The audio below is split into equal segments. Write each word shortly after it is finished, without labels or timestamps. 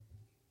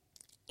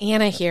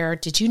Anna here.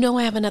 Did you know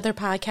I have another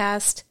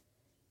podcast?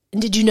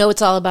 And did you know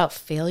it's all about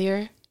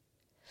failure?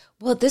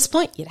 Well, at this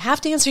point, you'd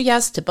have to answer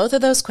yes to both of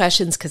those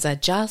questions because I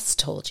just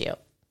told you.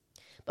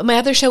 But my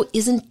other show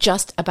isn't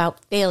just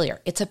about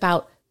failure. It's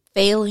about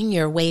failing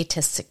your way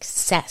to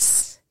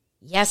success.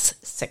 Yes,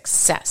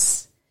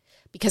 success.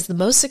 Because the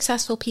most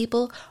successful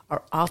people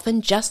are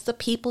often just the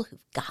people who've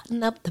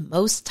gotten up the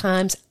most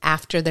times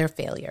after their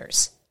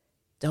failures.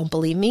 Don't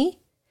believe me?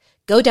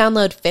 Go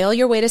download Fail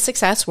Your Way to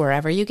Success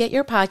wherever you get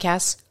your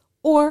podcasts,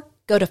 or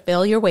go to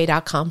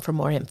failyourway.com for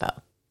more info.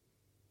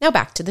 Now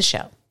back to the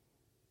show.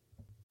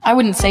 I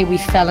wouldn't say we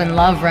fell in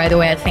love right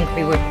away. I think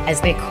we were,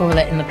 as they call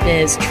it in the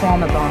biz,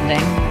 trauma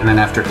bonding. And then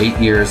after 8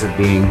 years of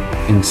being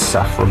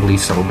insufferably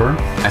sober,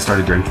 I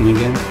started drinking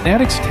again.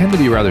 Addicts tend to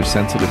be rather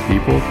sensitive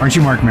people. Aren't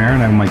you Mark Maron?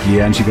 I'm like,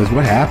 yeah. And she goes,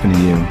 what happened to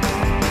you?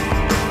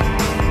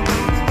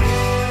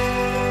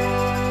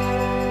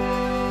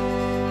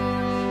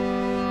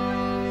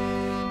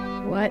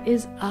 What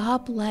is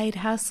up, Light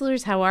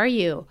Hustlers? How are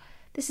you?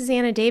 This is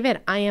Anna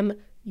David. I am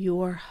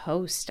your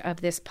host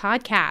of this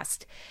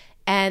podcast,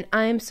 and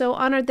I'm so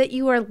honored that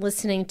you are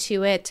listening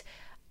to it.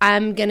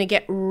 I'm going to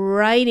get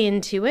right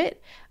into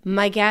it.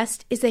 My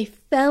guest is a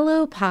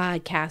fellow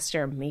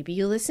podcaster. Maybe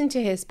you listen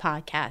to his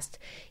podcast.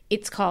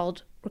 It's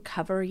called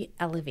Recovery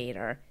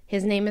Elevator.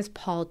 His name is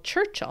Paul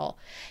Churchill,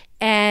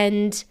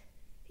 and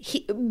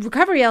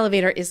Recovery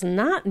Elevator is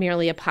not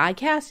merely a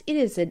podcast. It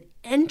is an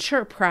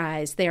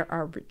enterprise. There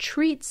are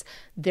retreats.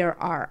 There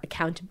are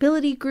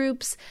accountability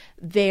groups.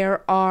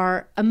 There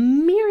are a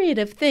myriad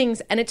of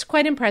things. And it's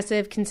quite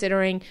impressive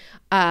considering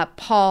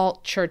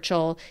Paul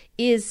Churchill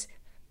is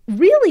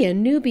really a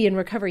newbie in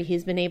recovery.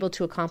 He's been able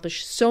to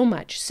accomplish so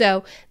much.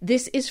 So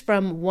this is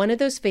from one of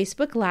those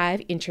Facebook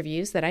Live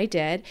interviews that I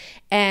did.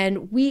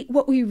 And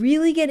what we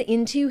really get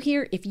into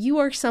here, if you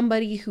are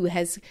somebody who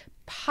has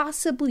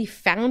possibly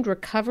found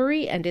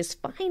recovery and is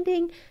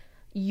finding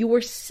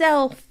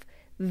yourself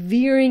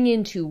veering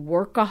into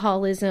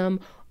workaholism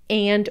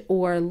and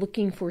or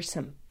looking for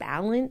some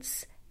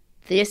balance,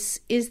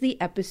 this is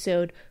the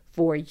episode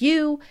for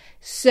you.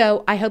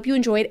 So I hope you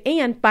enjoyed.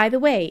 And by the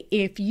way,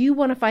 if you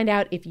want to find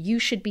out if you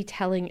should be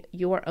telling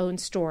your own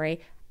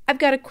story, I've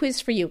got a quiz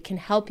for you. It can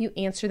help you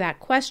answer that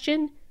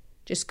question.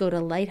 Just go to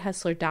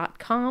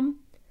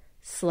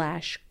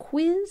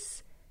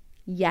lighthustler.com/quiz.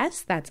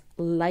 Yes, that's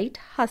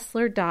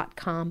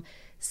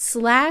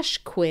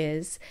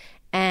lighthustler.com/quiz.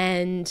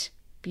 And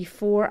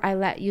before I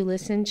let you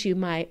listen to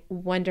my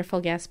wonderful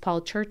guest,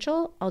 Paul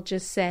Churchill, I'll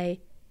just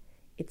say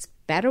it's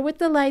better with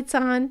the lights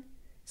on.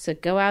 So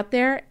go out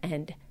there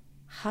and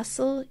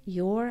hustle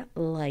your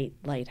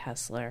light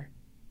hustler.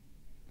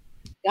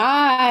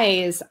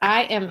 Guys,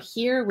 I am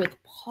here with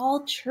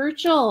Paul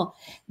Churchill,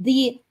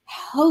 the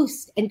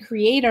host and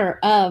creator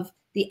of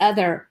the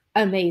other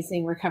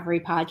amazing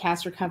recovery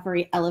podcast,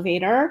 Recovery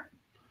Elevator.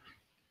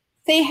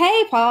 Say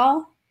hey,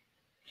 Paul.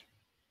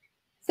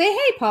 Say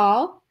hey,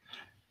 Paul.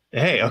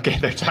 Hey, okay,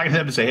 they're talking to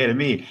them to say hey to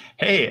me.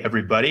 Hey,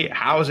 everybody,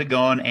 how's it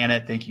going?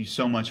 Anna, thank you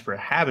so much for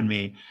having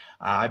me.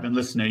 I've been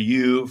listening to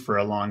you for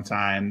a long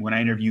time. When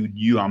I interviewed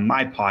you on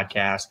my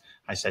podcast,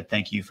 I said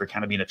thank you for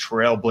kind of being a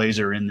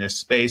trailblazer in this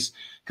space.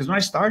 Because when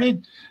I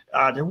started,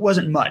 there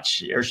wasn't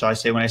much, or shall I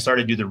say, when I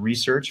started to do the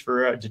research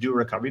to do a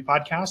recovery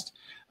podcast,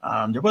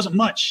 there wasn't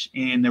much.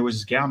 And there was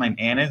this gal named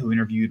Anna who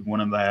interviewed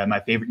one of my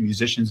favorite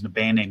musicians in a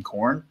band named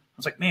Korn. I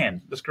was like,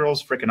 man, this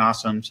girl's freaking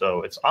awesome.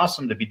 So it's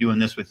awesome to be doing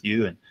this with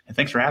you. And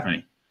thanks for having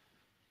me.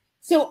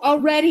 So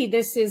already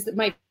this is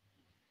my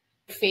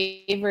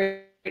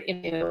favorite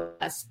interview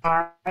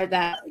star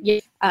that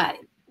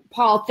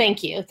Paul,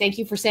 thank you. Thank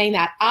you for saying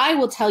that. I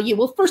will tell you,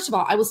 well, first of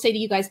all, I will say to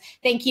you guys,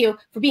 thank you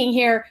for being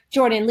here.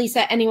 Jordan,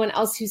 Lisa, anyone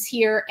else who's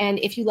here. And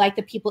if you like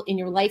the people in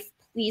your life,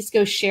 please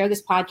go share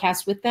this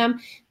podcast with them,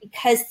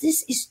 because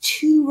this is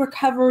two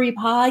recovery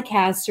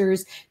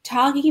podcasters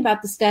talking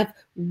about the stuff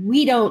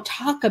we don't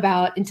talk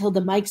about until the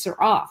mics are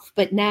off.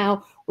 But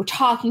now we're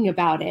talking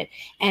about it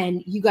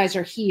and you guys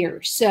are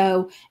here.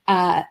 So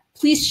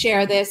please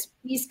share this.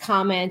 Please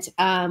comment.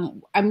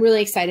 I'm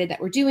really excited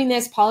that we're doing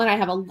this. Paul and I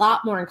have a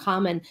lot more in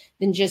common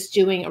than just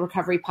doing a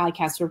recovery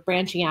podcast. We're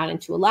branching out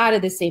into a lot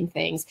of the same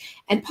things.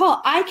 And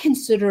Paul, I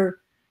consider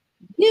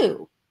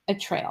you a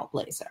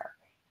trailblazer.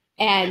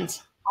 And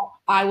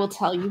I will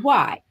tell you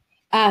why.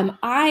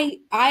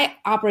 I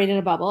operate in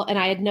a bubble, and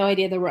I had no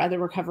idea there were other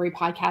recovery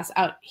podcasts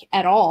out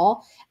at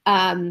all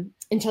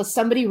until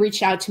somebody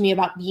reached out to me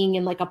about being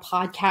in like a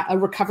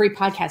recovery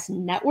podcast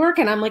network.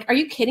 And I'm like, are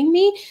you kidding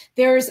me?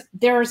 There's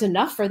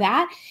enough for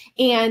that.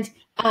 And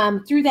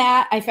through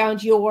that, I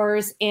found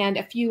yours and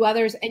a few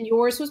others, and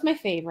yours was my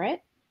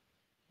favorite.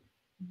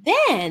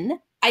 Then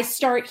I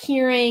start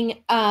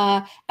hearing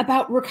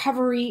about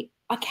recovery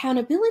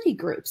accountability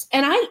groups,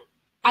 and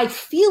I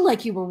feel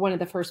like you were one of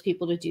the first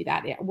people to do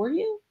that. Were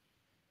you?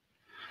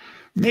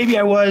 Maybe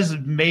I was,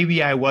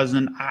 maybe I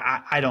wasn't.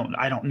 I don't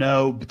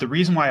know. But the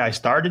reason why I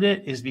started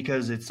it is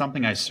because it's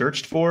something I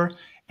searched for.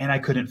 and I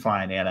couldn't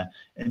find Anna.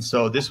 And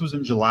so this was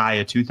in July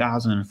of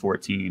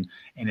 2014,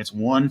 and it's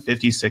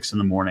 1:56 in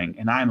the morning,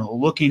 and I'm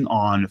looking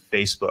on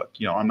Facebook.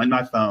 You know, I'm in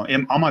my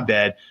phone, on my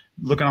bed,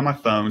 looking on my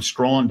phone,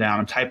 scrolling down.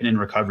 I'm typing in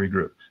recovery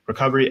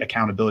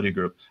accountability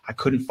group. I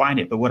couldn't find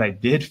it, but what I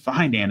did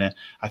find, Anna,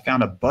 I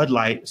found a Bud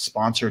Light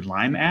sponsored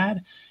lime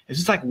ad. It's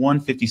just like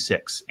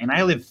 1:56, and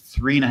I live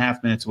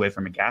 3.5 minutes away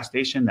from a gas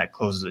station that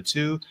closes at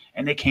 2,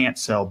 and they can't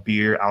sell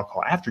beer,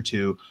 alcohol after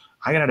 2.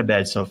 I got out of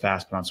bed so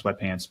fast, put on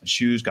sweatpants, my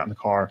shoes, got in the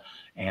car,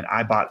 and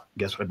I bought,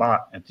 guess what I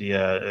bought at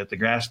the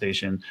gas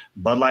station?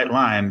 Bud Light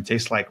Lime. It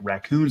tastes like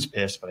raccoon's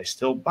piss, but I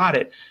still bought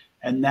it.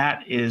 And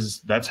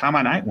that's how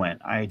my night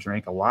went. I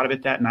drank a lot of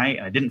it that night,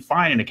 and I didn't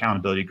find an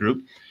accountability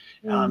group.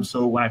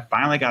 So when I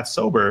finally got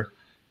sober,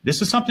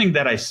 this is something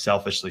that I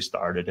selfishly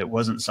started. It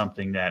wasn't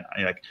something that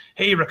I like,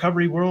 hey,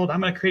 recovery world, I'm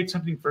going to create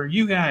something for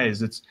you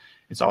guys. It's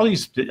all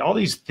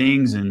these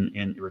things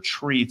in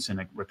retreats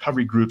and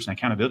recovery groups and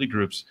accountability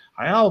groups.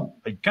 I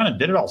kind of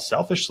did it all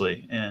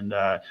selfishly, and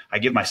I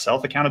give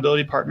myself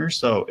accountability partners.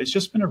 So it's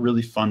just been a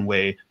really fun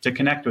way to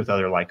connect with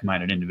other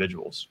like-minded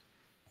individuals.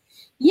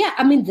 Yeah,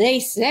 I mean, they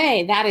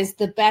say that is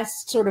the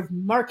best sort of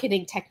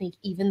marketing technique,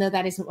 even though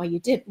that isn't what you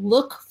did.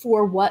 Look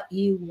for what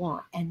you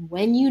want, and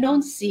when you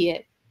don't see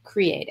it,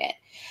 create it.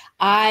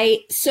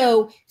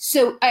 So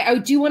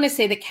I do want to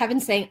say that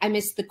Kevin's saying I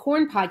missed the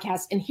Korn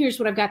podcast, and here's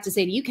what I've got to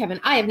say to you, Kevin.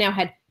 I have now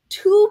had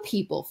 2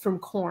 people from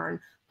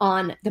Korn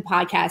on the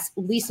podcast.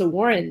 Lisa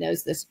Warren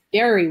knows this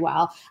very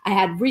well. I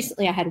had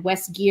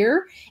Wes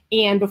Geer,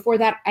 and before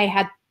that I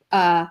had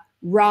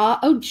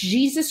oh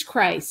Jesus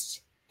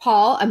Christ,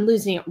 Paul, I'm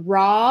losing it.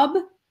 Rob,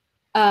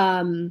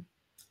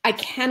 I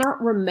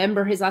cannot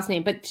remember his last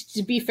name, but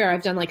to be fair,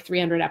 I've done like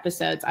 300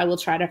 episodes. I will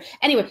try to.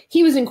 Anyway,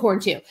 he was in Korn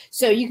too.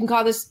 So you can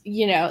call this,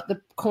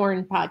 the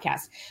Korn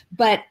podcast.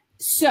 But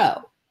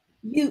so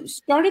you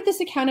started this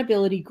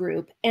accountability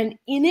group, and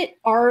in it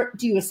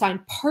do you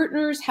assign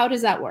partners? How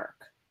does that work?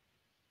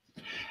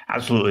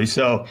 Absolutely.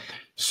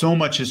 So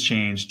much has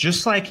changed.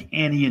 Just like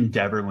any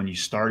endeavor, when you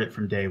start it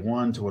from day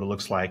one to what it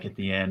looks like at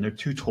the end, they're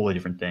 2 totally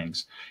different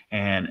things.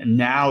 And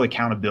now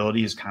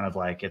accountability is kind of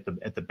like at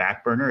the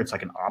back burner. It's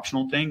like an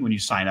optional thing. When you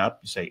sign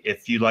up, you say,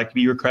 if you'd like to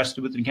be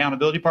requested with an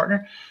accountability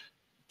partner,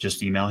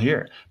 just email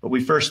here. But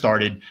we first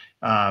started,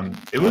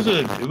 it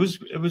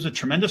was a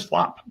tremendous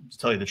flop, to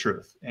tell you the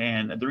truth.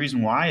 And the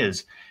reason why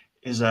is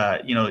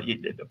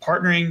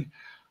partnering.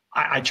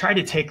 I tried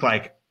to take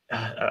like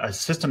a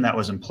system that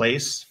was in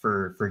place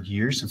for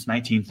years, since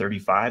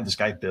 1935. This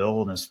guy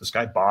Bill and this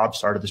guy Bob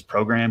started this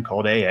program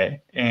called AA,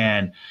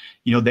 and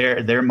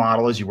their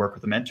model is you work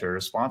with a mentor,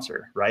 a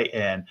sponsor, right?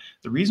 And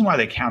the reason why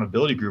the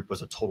accountability group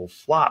was a total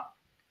flop,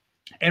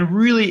 and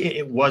really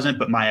it wasn't,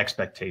 but my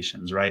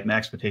expectations, right? My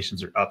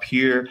expectations are up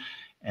here.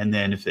 And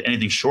then if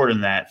anything short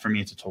than that, for me,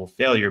 it's a total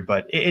failure,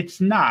 but it's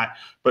not.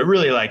 But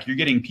really, like, you're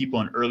getting people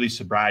in early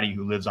sobriety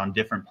who lives on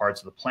different parts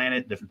of the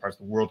planet, different parts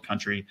of the world,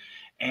 country.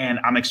 And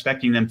I'm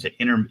expecting them to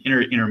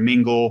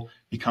intermingle,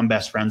 become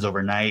best friends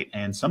overnight.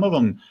 And some of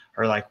them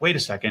are like, wait a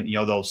second,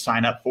 they'll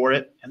sign up for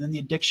it. And then the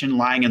addiction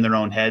lying in their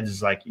own heads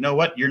is like, you know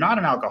what? You're not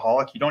an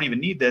alcoholic. You don't even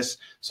need this.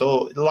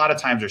 So a lot of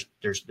times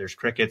there's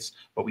crickets,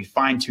 but we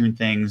fine tune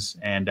things.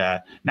 And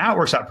now it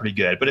works out pretty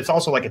good, but it's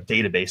also like a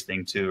database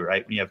thing too,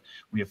 right? When you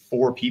have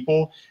 4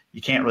 people,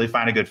 you can't really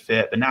find a good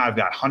fit. But now I've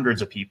got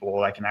hundreds of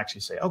people. I can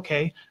actually say,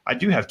 okay, I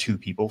do have 2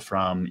 people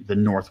from the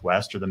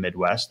Northwest or the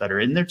Midwest that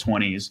are in their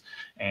 20s,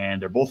 and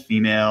they're both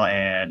female.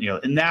 And,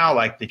 and now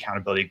like the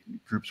accountability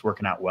group's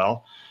working out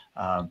well.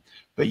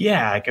 But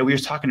yeah, like we were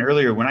talking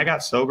earlier, when I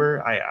got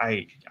sober,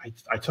 I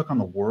took on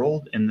the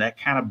world, and that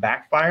kind of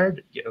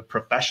backfired.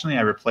 Professionally,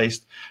 I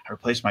replaced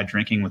my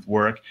drinking with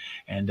work,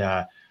 and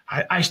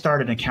I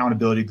started an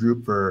accountability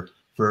group for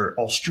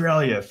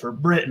Australia, for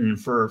Britain,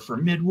 for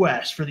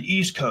Midwest, for the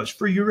East Coast,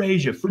 for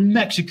Eurasia, for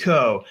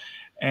Mexico.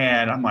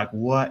 And I'm like,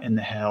 what in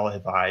the hell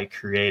have I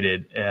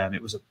created? And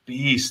it was a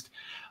beast.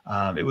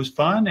 It was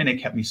fun, and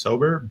it kept me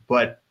sober,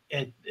 but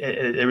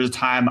there was a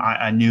time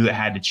I knew it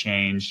had to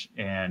change.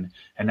 And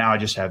now I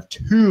just have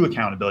 2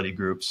 accountability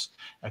groups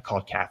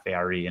called Cafe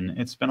RE, and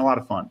it's been a lot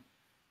of fun.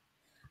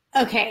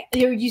 Okay,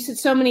 you said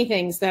so many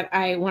things that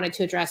I wanted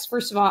to address.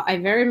 First of all, I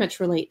very much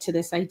relate to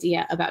this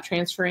idea about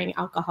transferring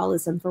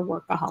alcoholism for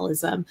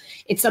workaholism.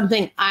 It's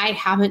something I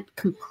haven't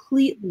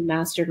completely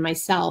mastered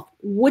myself.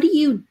 What do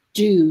you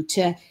do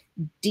to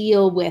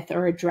deal with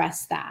or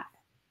address that?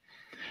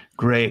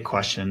 Great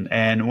question.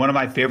 And one of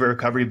my favorite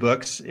recovery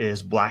books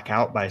is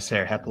Blackout by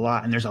Sarah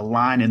Hepalot. And there's a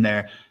line in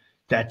there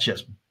that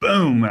just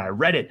boom, when I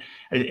read it,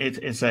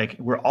 it's like,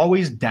 we're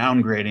always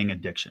downgrading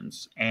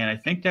addictions. And I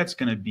think that's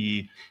going to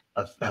be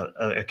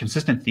a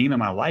consistent theme in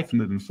my life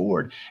moving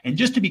forward. And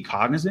just to be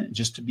cognizant,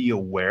 just to be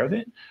aware of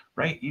it,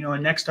 right?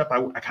 And next up,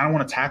 I kind of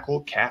want to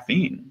tackle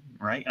caffeine,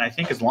 right? And I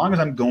think as long as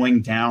I'm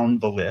going down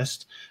the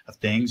list of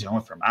things,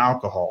 from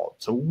alcohol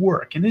to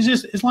work, and it's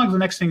just, as long as the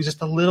next thing is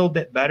just a little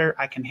bit better,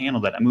 I can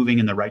handle that. I'm moving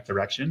in the right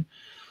direction.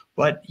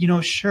 But,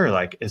 sure,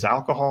 like, is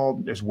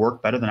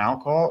work better than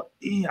alcohol?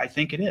 I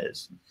think it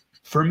is.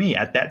 For me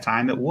at that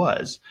time, it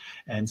was.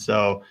 And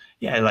so,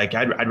 yeah, like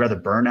I'd rather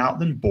burn out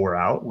than bore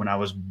out. When I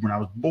was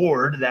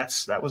bored,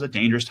 that was a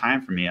dangerous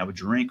time for me. I would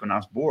drink when I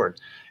was bored.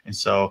 And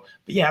so,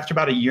 but yeah, after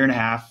about a year and a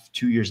half,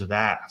 2 years of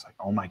that, I was like,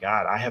 oh my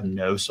God, I have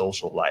no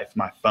social life.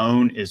 My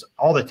phone is,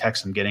 all the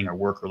texts I'm getting are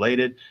work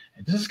related.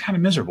 And this is kind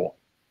of miserable.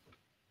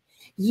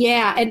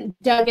 Yeah. And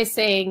Doug is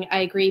saying, I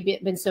agree,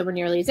 been sober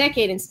nearly a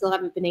decade and still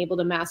haven't been able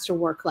to master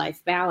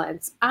work-life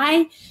balance.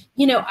 I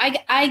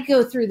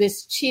go through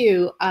this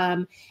too.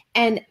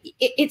 And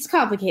it's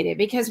complicated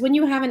because when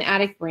you have an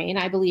addict brain,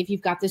 I believe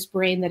you've got this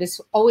brain that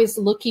is always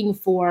looking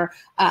for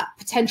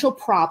potential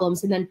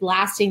problems and then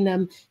blasting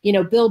them,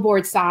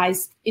 billboard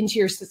size into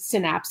your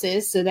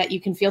synapses so that you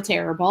can feel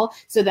terrible.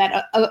 So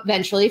that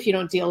eventually, if you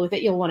don't deal with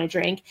it, you'll want to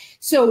drink.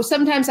 So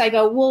sometimes I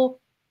go, well,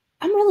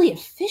 I'm really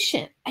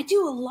efficient. I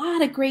do a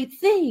lot of great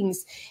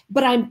things,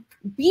 but I'm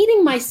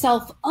beating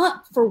myself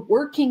up for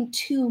working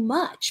too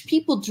much.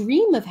 People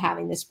dream of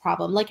having this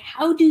problem. Like,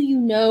 how do you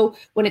know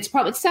when it's a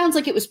problem? It sounds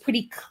like it was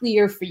pretty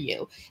clear for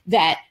you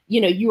that,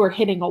 you were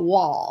hitting a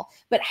wall,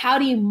 but how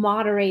do you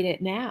moderate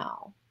it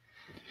now?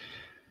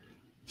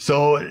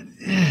 So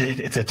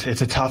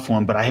it's a tough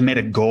one, but I made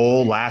a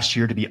goal last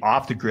year to be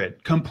off the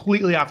grid,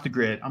 completely off the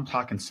grid. I'm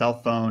talking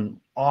cell phone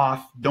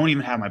off, don't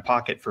even have my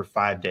pocket for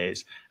 5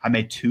 days. I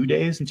made 2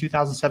 days in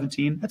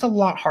 2017. That's a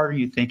lot harder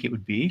than you think it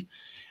would be.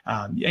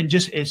 And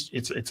just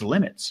it's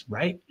limits,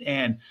 right?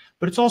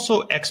 But it's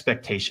also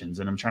expectations.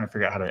 And I'm trying to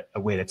figure out a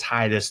way to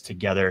tie this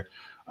together.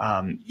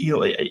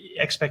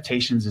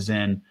 Expectations is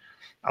in,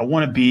 I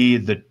want to be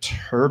the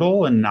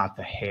turtle and not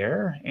the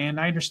hare. And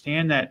I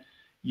understand that,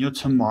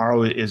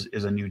 tomorrow is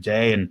a new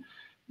day. And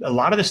a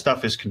lot of this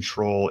stuff is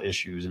control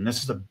issues. And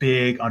this is a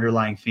big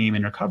underlying theme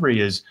in recovery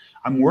is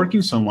I'm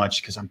working so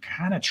much because I'm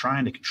kind of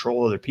trying to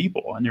control other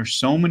people. And there's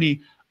so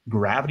many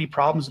gravity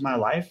problems in my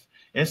life.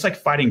 And it's like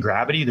fighting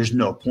gravity. There's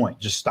no point.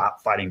 Just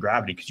stop fighting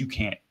gravity because you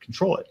can't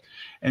control it.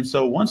 And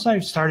so once I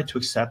started to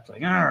accept,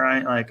 like, all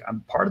right, like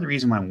I'm part of the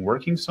reason why I'm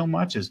working so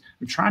much is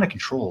I'm trying to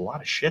control a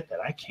lot of shit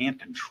that I can't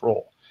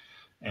control.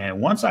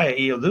 And once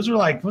those were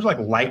like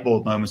light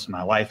bulb moments in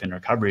my life in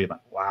recovery. I'm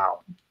like,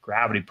 wow,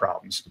 gravity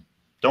problems.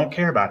 Don't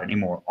care about it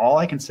anymore. All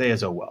I can say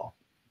is, oh, well.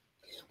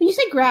 When you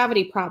say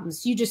gravity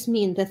problems, you just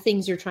mean the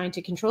things you're trying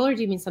to control, or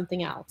do you mean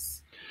something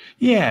else?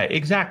 Yeah,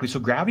 exactly. So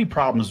gravity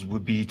problems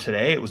would be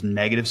today, it was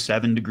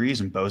 -7 degrees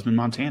in Bozeman,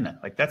 Montana.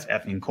 Like that's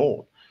effing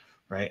cold,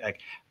 right? Like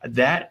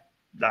that,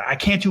 I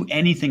can't do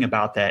anything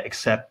about that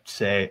except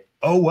say,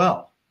 oh,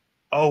 well,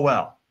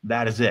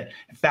 that is it.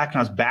 In fact, when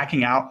I was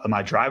backing out of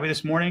my driveway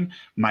this morning,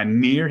 my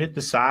mirror hit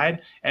the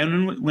side.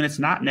 And when it's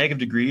not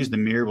 -degrees, the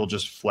mirror will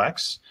just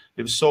flex.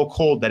 It was so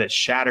cold that it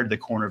shattered the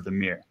corner of the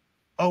mirror.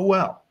 Oh,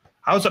 well.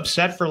 I was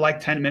upset for like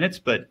 10 minutes,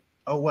 but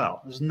oh,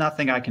 well. There's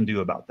nothing I can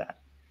do about that.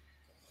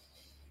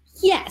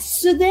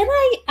 Yes. So then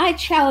I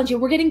challenge you.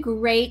 We're getting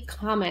great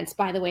comments,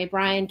 by the way,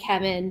 Brian,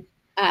 Kevin,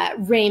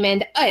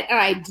 Raymond.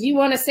 I do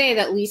want to say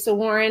that Lisa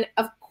Warren,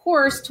 of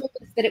course, told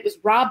us that it was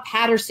Rob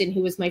Patterson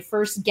who was my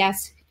first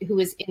guest who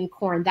was in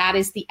Corn. That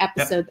is the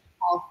episode that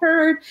Paul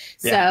heard.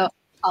 So I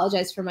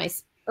apologize for my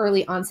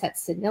early onset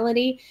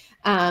senility.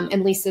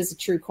 And Lisa's a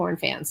true Corn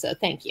fan, so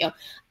thank you.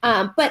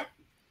 But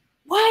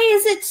why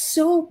is it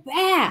so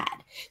bad?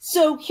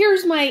 So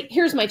here's my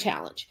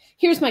challenge.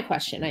 Here's my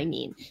question.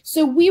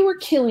 So we were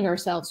killing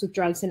ourselves with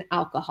drugs and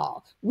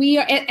alcohol. We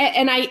are,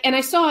 and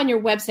I saw on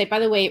your website, by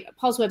the way,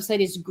 Paul's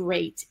website is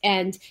great.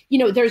 And,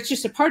 there's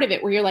just a part of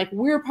it where you're like,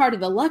 we're part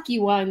of the lucky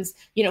ones,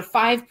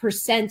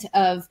 5%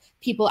 of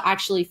people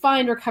actually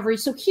find recovery.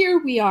 So here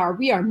we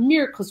are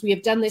miracles. We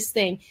have done this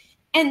thing.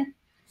 And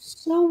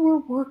so we're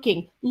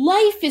working.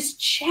 Life is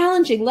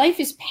challenging. Life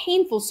is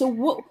painful. So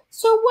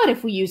what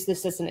if we use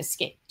this as an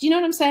escape? Do you know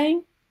what I'm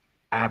saying?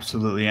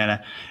 Absolutely,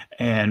 Anna.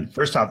 And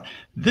first off,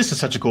 this is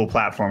such a cool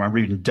platform. I'm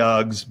reading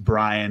Doug's,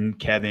 Brian,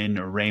 Kevin,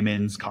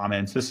 Raymond's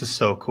comments. This is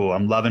so cool.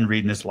 I'm loving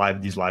reading these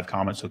live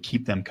comments. So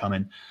keep them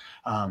coming.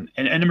 And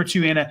number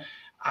two, Anna,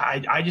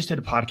 I just did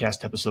a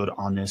podcast episode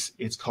on this.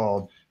 It's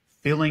called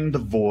Filling the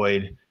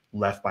Void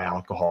Left by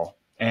Alcohol.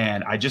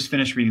 And I just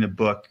finished reading the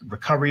book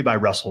Recovery by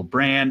Russell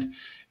Brand.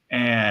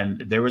 And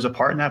there was a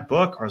part in that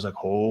book where I was like,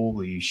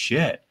 holy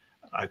shit.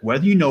 Like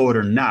whether you know it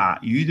or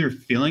not, you're either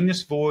feeling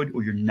this void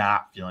or you're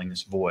not feeling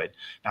this void.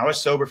 Now I was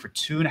sober for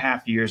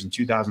 2.5 years in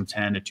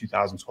 2010 to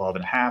 2012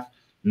 and a half,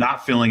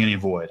 not feeling any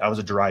void. I was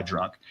a dry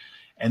drunk.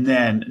 And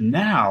then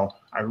now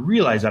I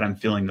realize that I'm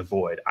feeling the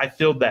void. I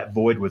filled that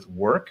void with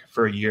work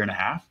for 1.5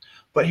 years.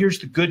 But here's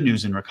the good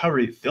news in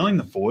recovery, filling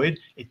the void,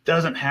 it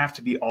doesn't have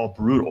to be all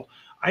brutal.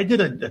 I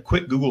did a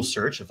quick Google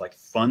search of like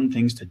fun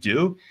things to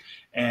do.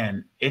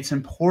 And it's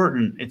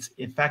important, it's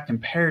in fact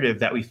imperative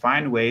that we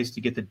find ways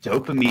to get the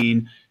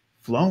dopamine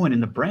flowing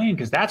in the brain,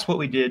 because that's what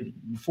we did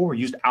before. We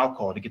used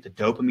alcohol to get the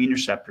dopamine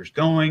receptors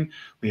going.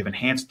 We have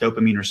enhanced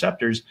dopamine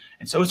receptors.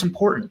 And so it's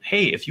important.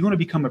 Hey, if you want to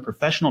become a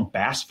professional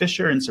bass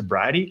fisher in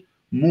sobriety,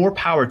 more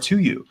power to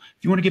you.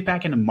 If you want to get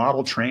back into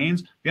model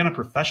trains, be on a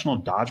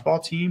professional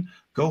dodgeball team,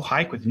 go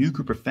hike with a new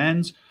group of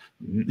friends,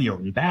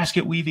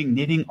 basket weaving,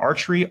 knitting,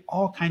 archery,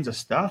 all kinds of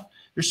stuff.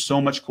 There's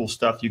so much cool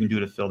stuff you can do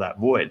to fill that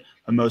void.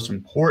 But most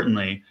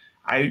importantly,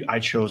 I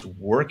chose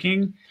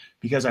working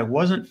because I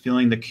wasn't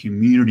feeling the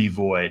community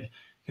void.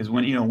 Because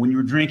when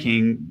you're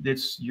drinking,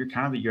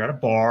 you're at a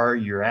bar,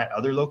 you're at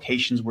other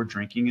locations where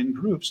drinking in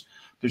groups.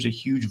 There's a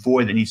huge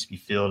void that needs to be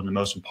filled, and the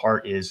most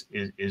important part is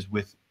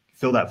with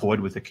fill that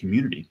void with a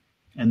community,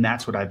 and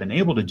that's what I've been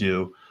able to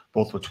do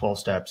both with 12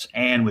 steps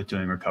and with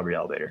doing Recovery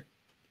Elevator.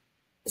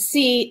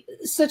 See,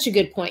 such a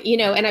good point.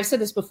 And I've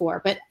said this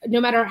before, but no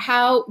matter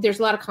how, there's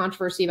a lot of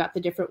controversy about the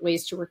different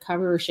ways to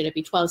recover. Should it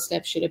be 12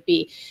 steps? Should it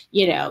be,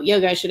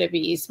 yoga? Should it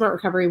be smart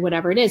recovery?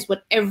 Whatever it is,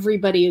 what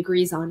everybody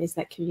agrees on is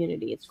that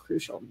community is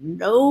crucial.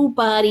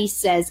 Nobody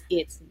says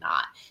it's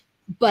not.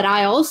 But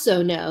I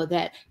also know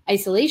that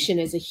isolation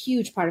is a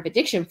huge part of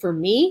addiction. For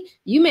me,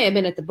 you may have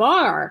been at the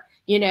bar,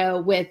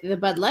 with the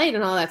Bud Light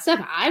and all that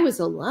stuff. I was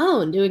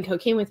alone doing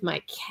cocaine with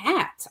my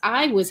cat.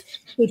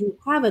 So to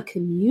have a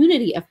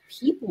community of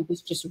people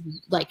was just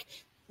like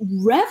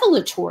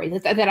revelatory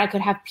that I could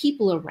have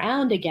people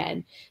around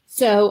again.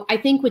 So I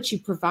think what you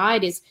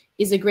provide is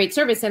a great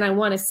service. And I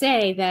want to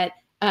say that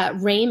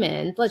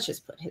Raymond, let's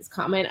just put his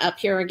comment up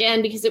here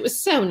again, because it was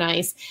so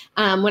nice.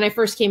 When I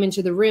first came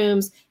into the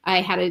rooms,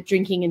 I had a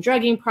drinking and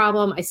drugging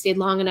problem. I stayed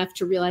long enough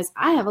to realize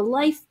I have a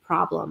life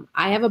problem.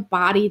 I have a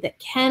body that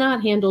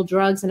cannot handle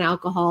drugs and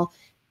alcohol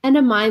and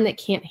a mind that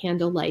can't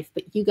handle life.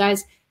 But you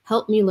guys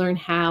helped me learn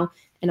how,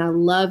 and I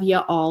love you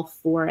all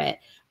for it.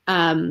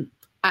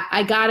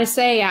 I gotta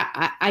say,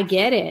 I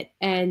get it.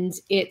 And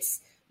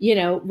it's,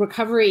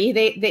 recovery,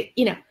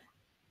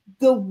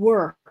 the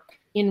work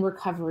in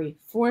recovery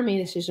for me,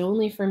 this is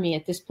only for me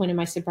at this point in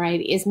my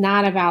sobriety, is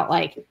not about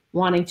like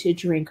wanting to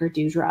drink or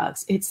do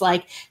drugs. It's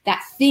like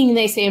that thing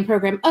they say in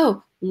program,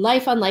 oh,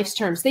 life on life's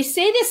terms. They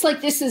say this like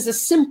this is a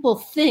simple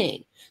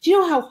thing. Do you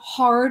know how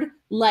hard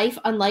life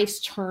on life's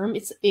term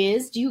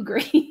is? Do you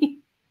agree?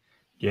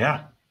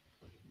 Yeah.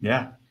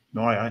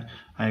 No, I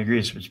agree.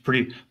 It's a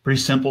pretty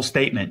simple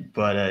statement,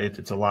 but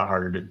it's a lot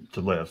harder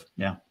to live.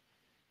 Yeah.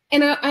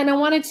 And I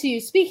wanted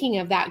to, speaking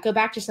of that, go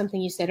back to something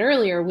you said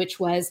earlier, which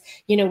was,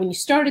 when you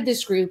started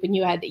this group and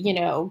you had,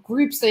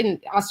 groups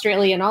in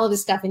Australia and all of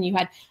this stuff, and you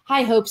had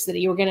high hopes that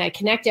you were going to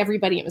connect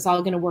everybody, it was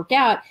all going to work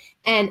out.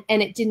 And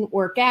it didn't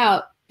work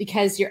out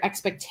because your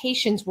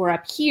expectations were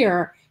up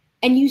here.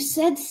 And you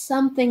said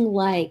something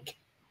like,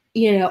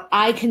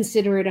 I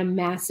consider it a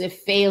massive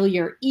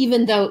failure,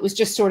 even though it was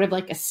just sort of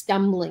like a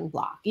stumbling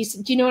block. Do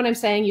you know what I'm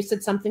saying? You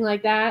said something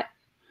like that.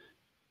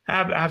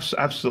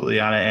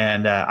 Absolutely, Anna.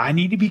 And I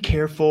need to be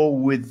careful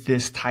with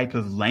this type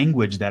of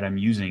language that I'm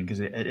using, because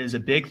it is a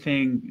big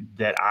thing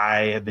that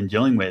I have been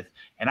dealing with.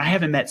 And I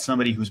haven't met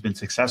somebody who's been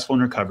successful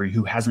in recovery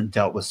who hasn't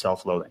dealt with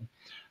self-loathing,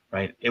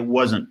 right? It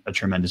wasn't a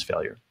tremendous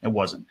failure. It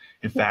wasn't.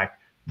 In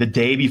fact, the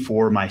day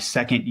before my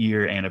second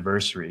year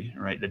anniversary,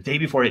 right? The day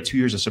before I had 2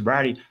 years of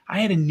sobriety,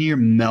 I had a near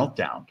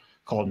meltdown.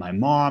 Called my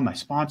mom, my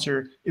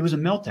sponsor. It was a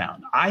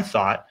meltdown. I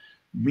thought,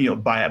 by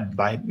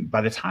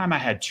the time I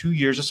had 2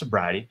 years of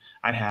sobriety,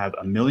 I'd have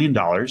 $1 million.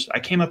 I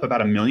came up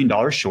about $1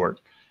 million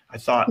short. I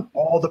thought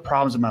all the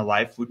problems in my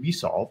life would be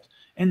solved,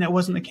 and that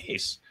wasn't the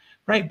case,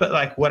 right? But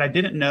like what I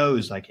didn't know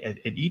is like at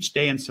each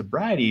day in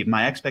sobriety,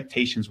 my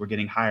expectations were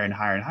getting higher and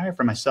higher and higher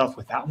for myself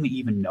without me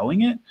even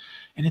knowing it.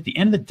 And at the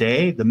end of the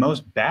day, the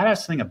most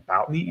badass thing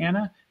about me,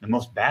 Anna, the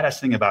most badass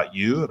thing about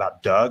you,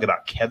 about Doug,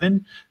 about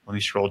Kevin, let me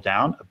scroll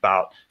down,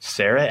 about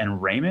Sarah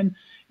and Raymond,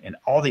 and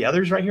all the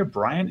others right here,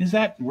 Brian, is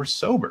that we're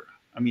sober.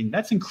 I mean,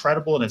 that's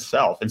incredible in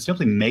itself. And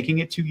simply making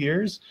it 2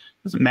 years,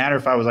 doesn't matter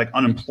if I was like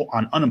on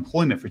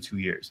unemployment for 2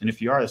 years. And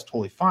if you are, that's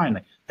totally fine.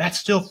 Like, that's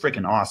still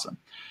freaking awesome.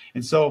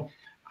 And so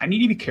I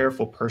need to be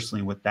careful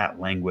personally with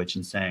that language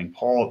and saying,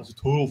 Paul, it was a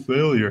total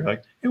failure.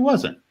 Like, it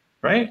wasn't,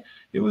 right?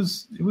 It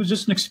was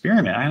just an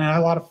experiment. I had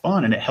a lot of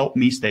fun, and it helped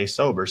me stay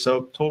sober.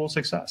 So total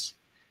success.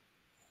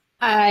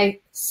 I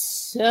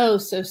so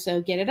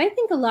get it. I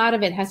think a lot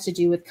of it has to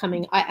do with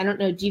I don't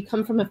know, do you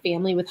come from a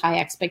family with high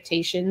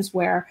expectations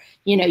where,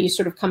 you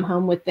sort of come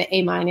home with the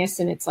A- and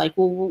it's like,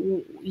 well,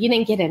 you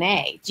didn't get an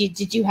A.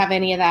 Did you have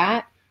any of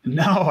that?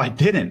 No, I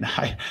didn't.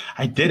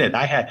 I didn't.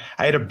 I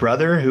had a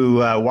brother who,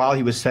 while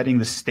he was setting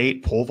the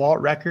state pole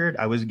vault record,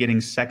 I was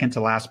getting second to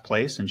last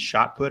place in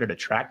shot put at a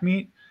track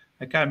meet.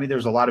 That got me. There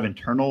was a lot of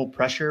internal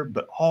pressure,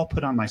 but all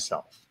put on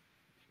myself.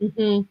 I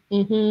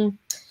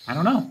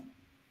don't know.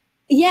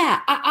 Yeah,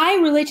 I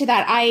relate to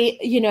that. I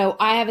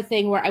have a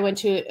thing where I went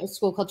to a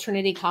school called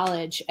Trinity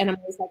College, and I'm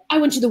always like, I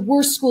went to the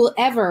worst school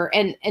ever.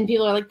 And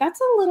people are like,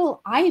 that's a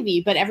little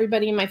Ivy, but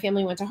everybody in my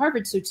family went to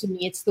Harvard. So to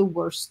me, it's the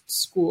worst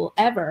school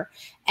ever.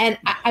 And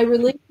I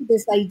relate to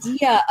this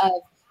idea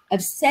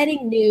of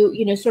setting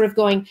new, sort of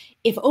going,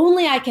 if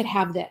only I could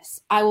have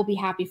this, I will be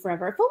happy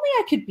forever. If only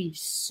I could be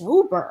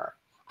sober,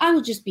 I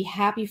will just be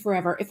happy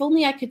forever. If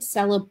only I could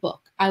sell a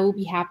book, I will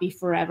be happy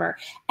forever.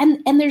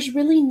 And there's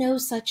really no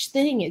such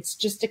thing. It's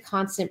just a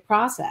constant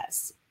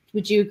process.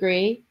 Would you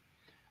agree?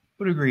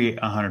 Would agree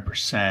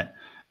 100%.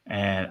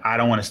 And I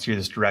don't want to steer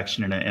this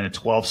direction in a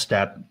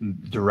 12-step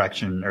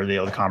direction or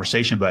the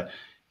conversation, but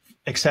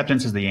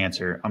acceptance is the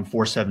answer. On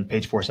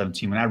page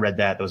 417, when I read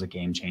that was a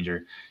game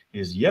changer.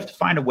 Is you have to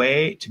find a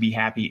way to be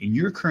happy in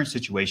your current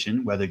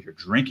situation, whether you're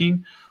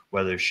drinking,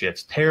 whether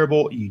shit's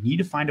terrible. You need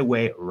to find a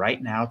way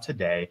right now,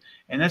 today.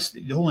 And that's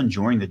the whole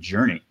enjoying the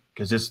journey,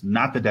 because it's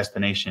not the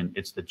destination,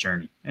 it's the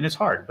journey. And it's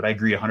hard, but I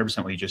agree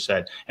 100% what you just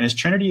said. And is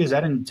Trinity, is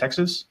that in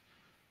Texas?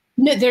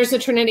 No, there's a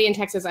Trinity in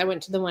Texas. I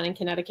went to the one in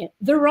Connecticut.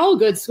 They're all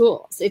good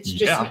schools. It's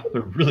just, yeah,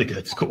 they're really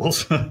good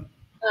schools.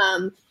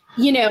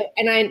 you know,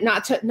 and I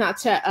not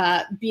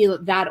to be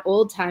that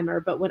old timer,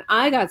 but when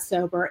I got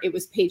sober, it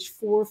was page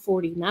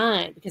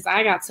 449 because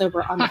I got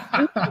sober on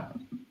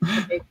the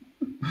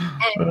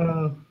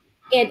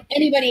and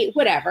anybody,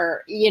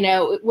 whatever, you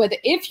know, whether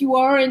if you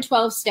are in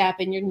 12 step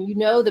and you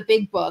know the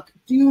big book,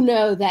 do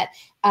know that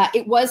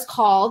it was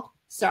called,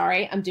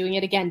 sorry, I'm doing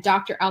it again,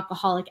 Dr.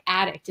 Alcoholic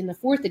Addict in the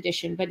 4th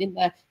edition, but in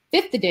the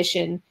 5th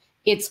edition,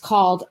 it's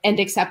called And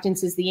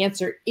Acceptance is the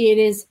Answer. It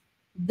is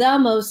the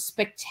most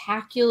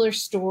spectacular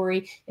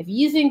story. If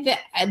you think that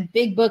a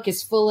big book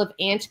is full of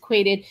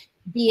antiquated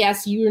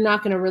BS you're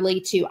not going to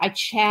relate to, I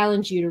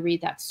challenge you to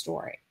read that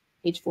story.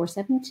 Page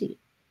 417.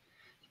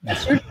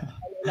 That's your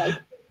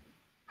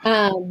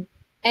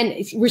and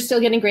we're still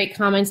getting great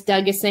comments.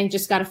 Doug is saying,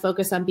 just got to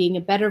focus on being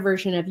a better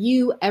version of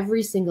you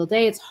every single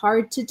day. It's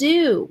hard to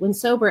do when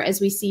sober, as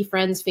we see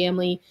friends,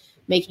 family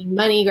making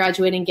money,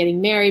 graduating,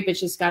 getting married, but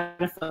just got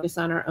to focus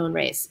on our own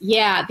race.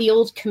 Yeah, the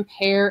old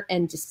compare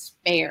and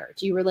despair.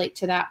 Do you relate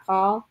to that,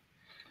 Paul?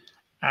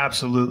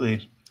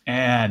 Absolutely.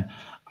 And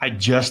I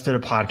just did a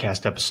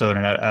podcast episode,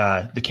 and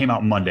that came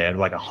out Monday. I had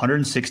like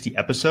 160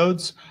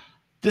 episodes.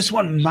 This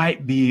one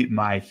might be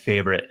my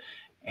favorite.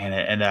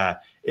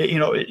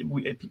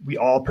 We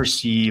all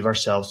perceive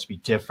ourselves to be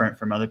different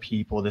from other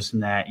people, this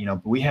and that,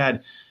 but we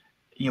had,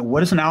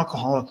 what does an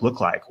alcoholic look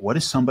like? What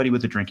does somebody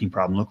with a drinking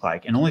problem look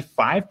like? And only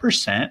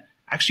 5%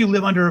 actually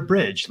live under a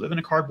bridge, live in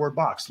a cardboard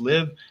box,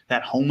 live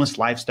that homeless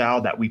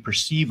lifestyle that we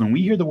perceive when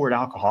we hear the word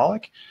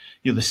alcoholic,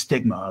 the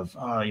stigma of,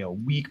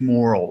 weak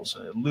morals,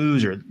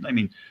 loser. I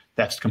mean,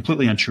 that's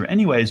completely untrue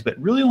anyways, but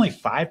really only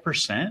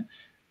 5%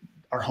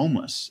 are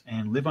homeless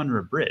and live under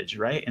a bridge,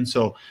 right? And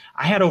so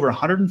I had over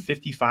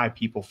 155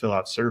 people fill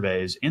out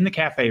surveys in the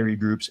cafe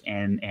groups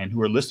and who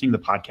are listening to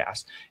the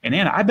podcast. And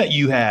Anna, I bet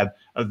you have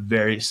a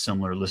very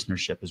similar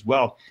listenership as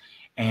well.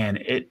 And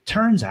it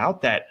turns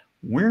out that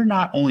we're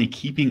not only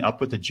keeping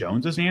up with the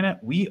Joneses, Anna,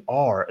 we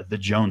are the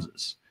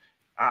Joneses.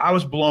 I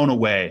was blown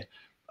away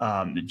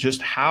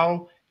just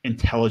how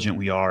intelligent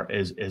we are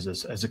as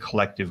a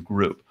collective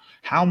group.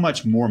 How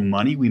much more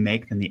money we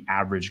make than the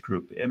average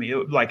group. I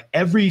mean, like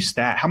every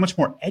stat, how much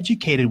more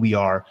educated we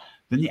are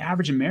than the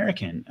average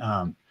American.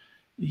 And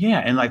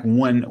like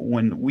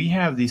when we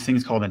have these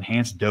things called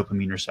enhanced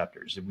dopamine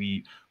receptors,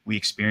 we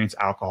experience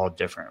alcohol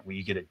different.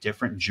 We get a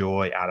different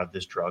joy out of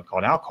this drug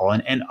called alcohol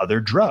and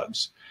other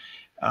drugs.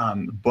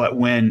 But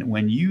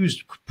when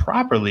used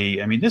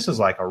properly, I mean, this is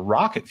like a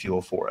rocket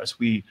fuel for us.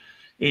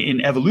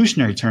 In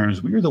evolutionary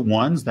terms, we were the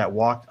ones that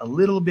walked a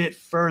little bit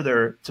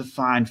further to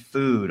find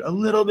food, a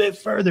little bit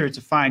further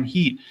to find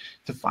heat,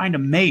 to find a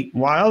mate,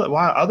 while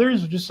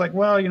others were just like,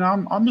 well,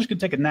 I'm just going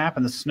to take a nap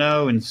in the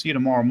snow and see you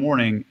tomorrow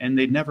morning, and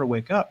they'd never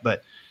wake up.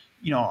 But,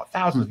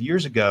 thousands of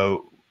years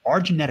ago,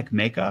 our genetic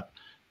makeup,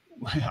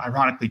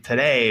 ironically,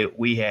 today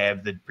we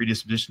have the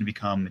predisposition to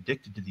become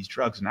addicted to these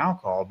drugs and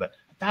alcohol. But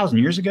 1,000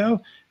 years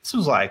ago, this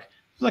was like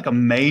a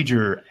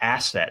major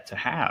asset to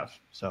have.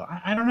 So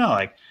I don't know,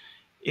 like,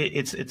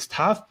 it's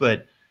tough,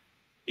 but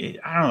I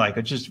don't know, like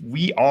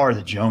we are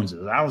the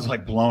Joneses. I was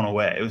like blown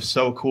away. It was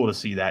so cool to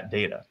see that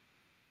data.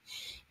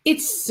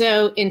 It's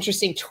so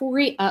interesting.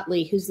 Tori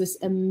Utley, who's this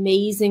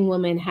amazing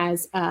woman,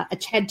 has a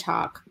TED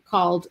Talk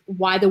called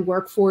Why the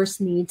Workforce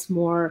Needs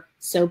More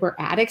Sober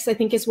Addicts, I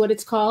think is what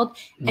it's called.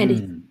 And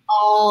it's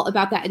all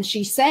about that. And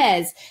she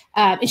says,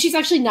 and she's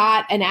actually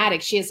not an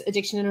addict. She has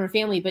addiction in her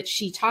family, but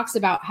she talks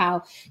about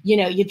how,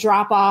 you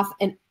drop off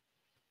an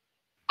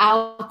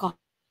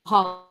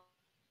alcohol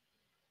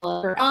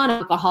or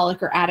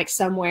non-alcoholic or addict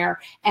somewhere,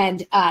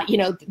 and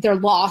they're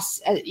lost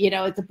at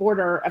the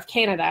border of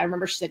Canada. I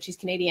remember she said she's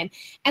Canadian,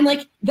 and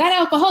like that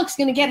alcoholic's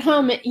going to get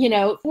home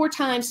 4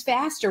 times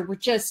faster. We're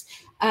just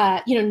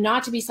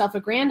not to be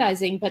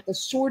self-aggrandizing, but the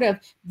sort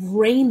of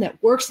brain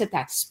that works at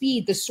that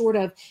speed, the sort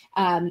of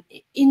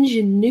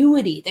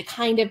ingenuity, the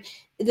kind of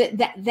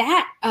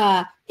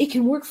that it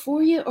can work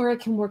for you or it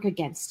can work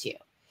against you.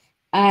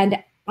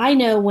 And I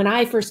know when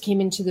I first came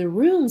into the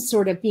room,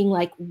 sort of being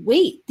like,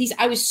 wait,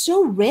 I was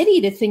so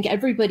ready to think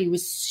everybody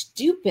was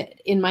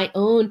stupid in my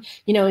own,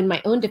 in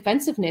my own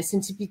defensiveness,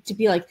 and to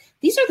be like,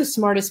 these are the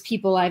smartest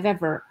people I've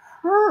ever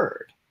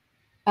heard,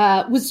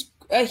 was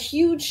a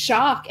huge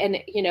shock and,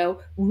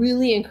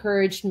 really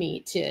encouraged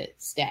me to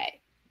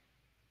stay.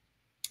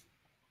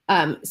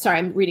 Sorry,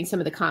 I'm reading some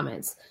of the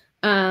comments.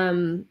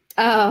 Raymond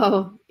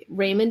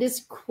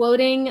is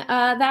quoting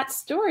that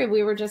story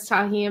we were just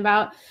talking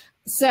about.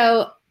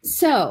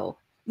 So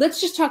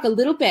let's just talk a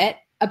little bit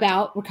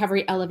about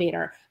Recovery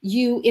Elevator.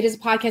 It is a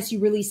podcast you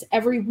release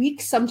every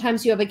week.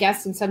 Sometimes you have a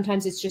guest and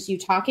sometimes it's just you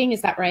talking.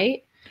 Is that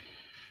right?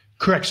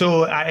 Correct.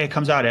 So it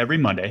comes out every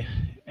Monday,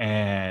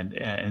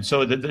 and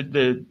so the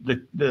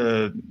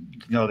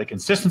the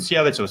consistency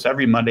of it. So it's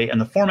every Monday,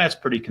 and the format's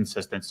pretty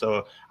consistent.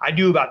 So I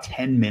do about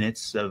 10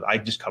 minutes of I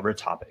just cover a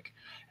topic,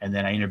 and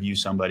then I interview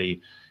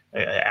somebody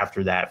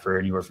after that for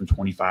anywhere from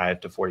 25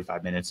 to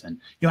 45 minutes. And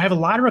I have a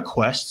lot of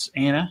requests,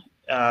 Anna,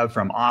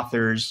 from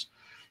authors,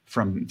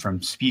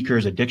 from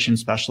speakers, addiction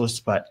specialists,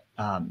 but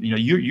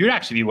you'd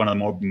actually be one of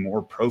the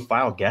more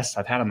profile guests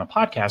I've had on the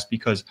podcast,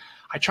 because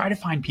I try to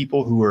find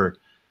people who are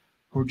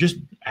just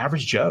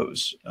average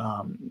Joes,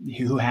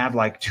 who have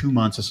like 2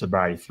 months of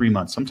sobriety, 3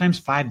 months, sometimes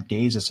 5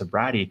 days of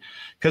sobriety.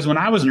 Because when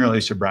I was in early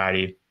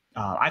sobriety,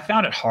 I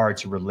found it hard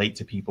to relate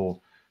to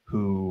people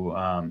who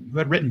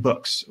had written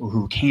books, or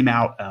who came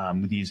out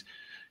with these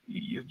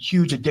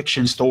huge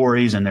addiction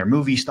stories, and they're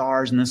movie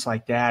stars and this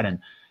like that.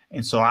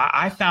 And so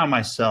I found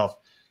myself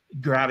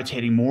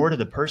gravitating more to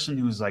the person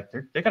who's like,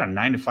 they got a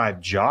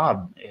 9-to-5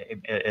 job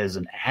as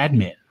an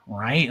admin,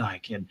 right?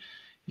 Like,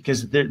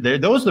 because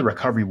those are the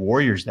recovery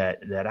warriors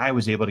that I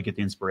was able to get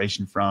the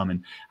inspiration from.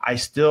 And I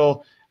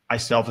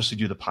selfishly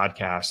do the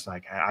podcast.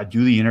 Like, I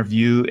do the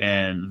interview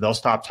and they'll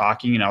stop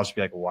talking and I'll just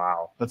be like,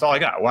 wow, that's all I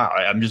got. Wow.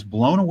 I'm just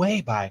blown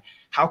away by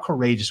how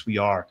courageous we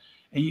are.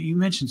 And you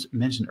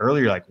mentioned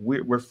earlier, like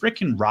we're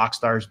freaking rock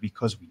stars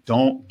because we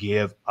don't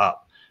give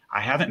up.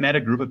 I haven't met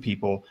a group of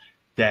people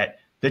that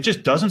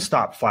just doesn't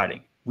stop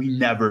fighting. We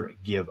never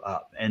give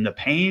up. And the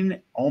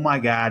pain, oh my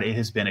God, it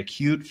has been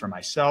acute for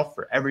myself,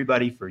 for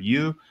everybody, for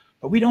you,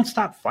 but we don't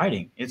stop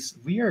fighting.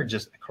 We are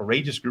just a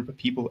courageous group of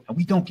people, and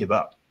we don't give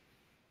up.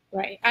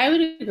 Right. I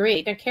would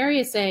agree. Now, Carrie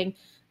is saying,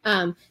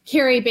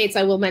 Carrie Bates,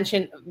 I will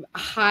mention,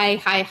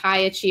 high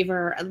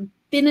achiever,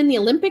 been in the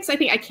Olympics. I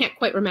think, I can't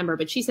quite remember,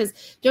 but she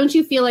says, don't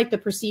you feel like the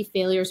perceived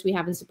failures we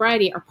have in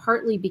sobriety are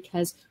partly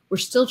because we're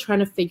still trying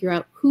to figure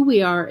out who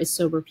we are as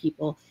sober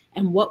people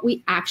and what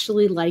we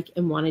actually like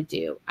and want to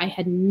do? I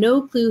had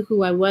no clue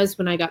who I was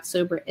when I got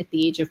sober at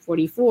the age of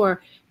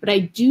 44, but I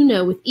do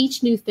know with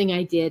each new thing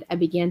I did, I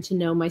began to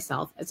know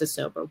myself as a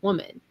sober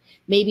woman.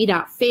 Maybe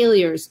not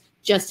failures,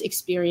 just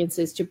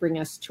experiences to bring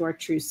us to our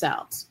true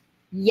selves.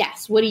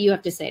 Yes. What do you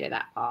have to say to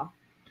that, Paul?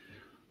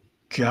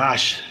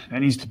 Gosh,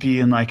 that needs to be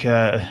in like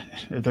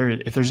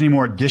if there's any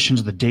more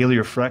additions to the Daily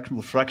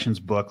Reflections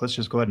book, let's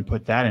just go ahead and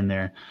put that in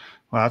there.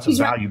 Wow, that's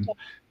a value.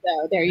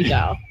 So there you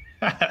go.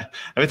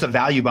 It's a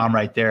value bomb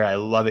right there. I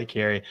love it,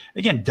 Carrie.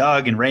 Again,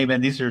 Doug and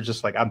Raymond, these are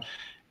just like, and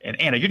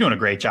Anna, you're doing a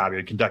great job.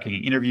 You're conducting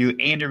an interview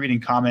and you're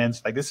reading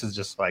comments. Like, this is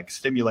just like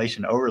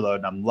stimulation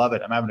overload, and I love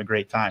it. I'm having a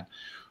great time.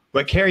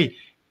 But Carrie,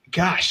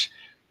 gosh,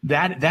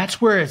 that's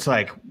where it's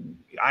like,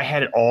 I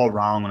had it all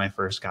wrong when I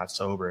first got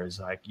sober. Is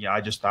like,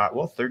 I just thought,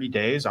 well, 30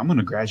 days, I'm going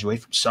to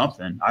graduate from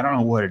something. I don't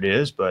know what it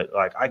is, but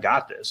like, I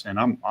got this, and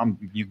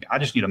I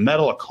just need a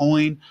medal, a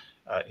coin,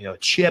 a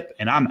chip,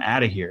 and I'm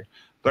out of here.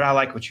 But I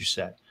like what you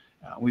said.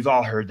 We've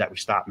all heard that we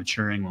stop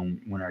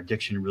maturing when our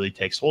addiction really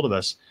takes hold of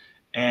us,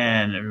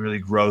 and really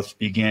growth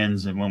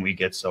begins and when we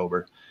get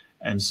sober.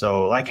 And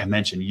so, like I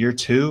mentioned, year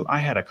 2, I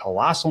had a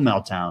colossal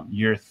meltdown.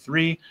 Year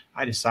 3,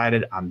 I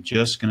decided I'm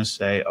just going to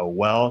say a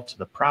well to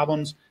the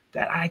problems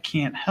that I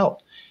can't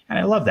help. And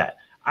I love that.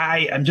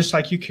 I'm just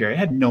like you, Carrie. I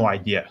had no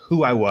idea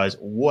who I was,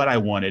 what I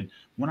wanted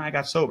when I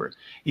got sober.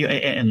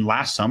 And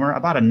last summer, I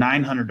bought a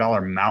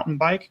 $900 mountain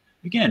bike.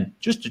 Again,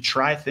 just to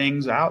try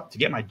things out, to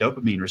get my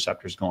dopamine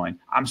receptors going.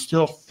 I'm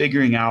still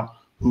figuring out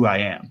who I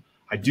am.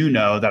 I do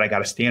know that I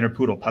got a standard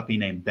poodle puppy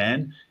named Ben,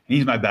 and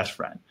he's my best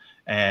friend.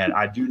 And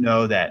I do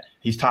know that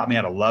he's taught me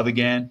how to love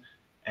again.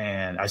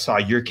 And I saw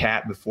your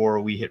cat before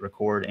we hit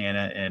record,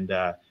 Anna. And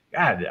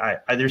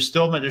God, there's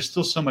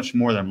still so much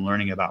more that I'm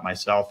learning about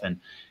myself. And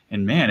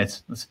man,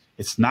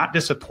 it's not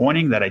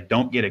disappointing that I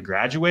don't get to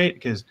graduate,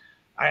 because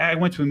I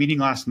went to a meeting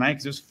last night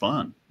because it was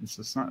fun.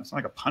 It's not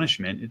like a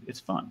punishment. It's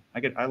fun.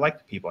 I like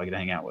the people I get to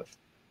hang out with.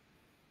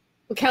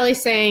 Well,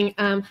 Kelly's saying,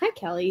 hi,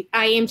 Kelly.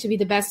 I aim to be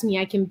the best me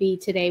I can be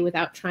today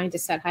without trying to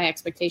set high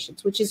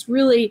expectations, which is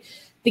really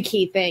the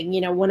key thing.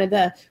 One of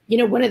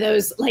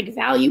those like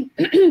value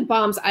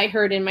bombs I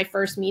heard in my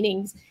first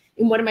meetings.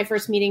 In one of my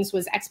first meetings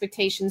was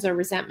expectations or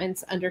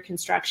resentments under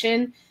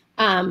construction.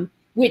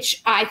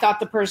 Which I thought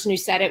the person who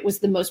said it was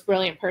the most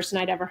brilliant person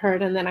I'd ever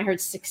heard. And then I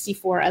heard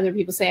 64 other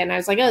people say it, and I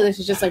was like, oh, this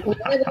is just like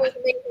one of those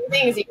amazing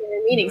things you hear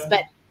in meetings.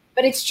 But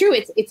it's true.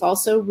 It's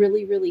also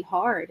really, really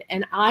hard.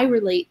 And I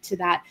relate to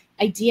that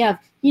idea of,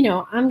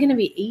 I'm going to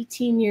be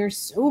 18 years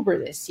sober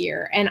this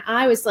year. And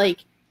I was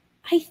like,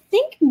 I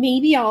think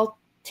maybe I'll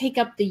take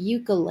up the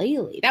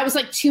ukulele. That was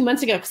like 2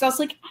 months ago. Cause I was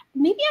like,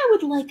 maybe I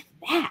would like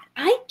that.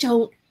 I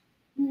don't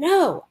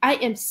know. I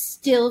am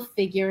still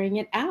figuring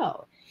it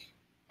out.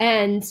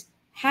 And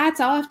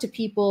hats off to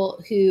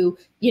people who,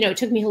 it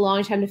took me a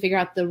long time to figure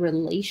out the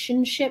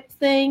relationship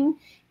thing.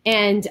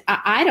 And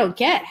I don't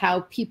get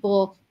how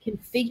people can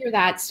figure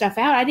that stuff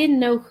out. I didn't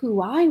know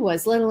who I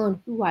was, let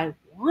alone who I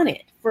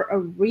wanted, for a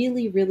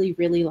really, really,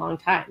 really long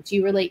time. Do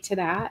you relate to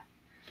that?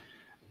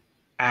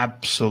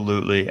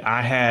 Absolutely.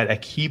 I had a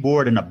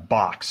keyboard in a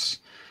box.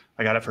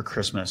 I got it for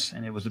Christmas,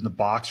 and it was in the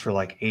box for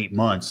like 8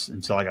 months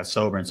until I got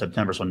sober in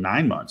September. So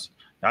 9 months.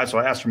 That's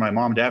what I asked for my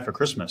mom and dad for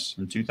Christmas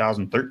in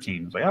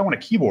 2013. I was like, I want a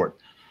keyboard.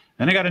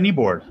 Then I got a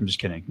kneeboard. I'm just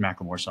kidding.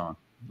 Macklemore song.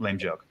 Lame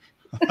joke.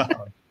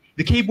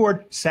 The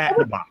keyboard sat in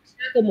the box.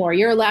 Macklemore,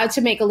 you're allowed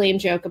to make a lame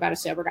joke about a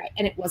sober guy,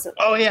 and it wasn't.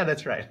 Oh yeah,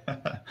 that's right.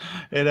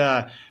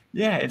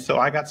 And so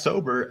I got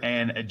sober,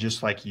 and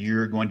just like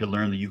you're going to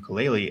learn the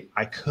ukulele,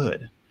 I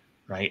could,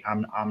 right?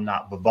 I'm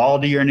not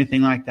Vivaldi or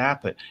anything like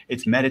that, but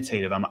it's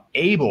meditative. I'm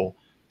able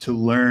to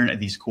learn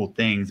these cool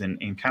things, and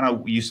kind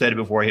of, you said it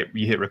before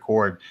you hit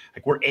record,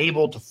 like we're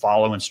able to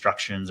follow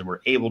instructions, and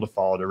we're able to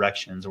follow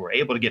directions, and we're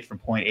able to get from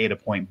point A to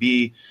point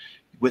B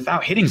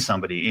without hitting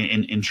somebody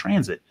in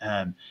transit.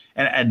 And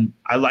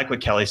I like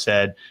what Kelly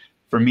said.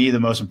 For me, the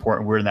most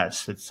important word in that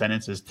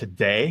sentence is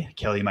today.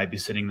 Kelly might be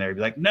sitting there and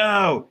be like,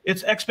 no,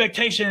 it's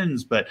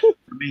expectations. But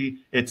for me,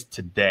 it's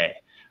today,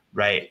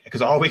 right?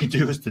 Because all we can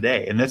do is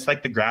today. And that's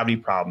like the gravity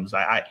problems.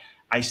 I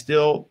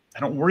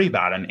don't worry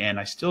about them. And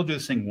I still do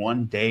this thing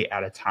one day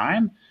at a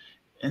time.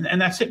 And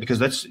that's it,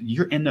 because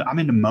I'm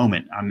in the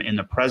moment. I'm in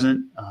the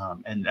present.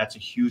 And that's a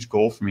huge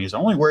goal for me, is I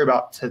only worry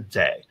about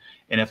today.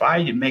 And if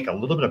I make a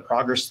little bit of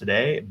progress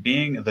today,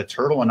 being the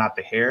turtle and not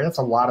the hare, that's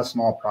a lot of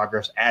small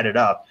progress added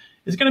up.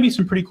 There's going to be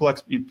some pretty cool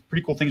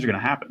things are going to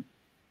happen.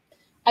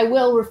 I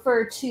will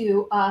refer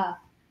to,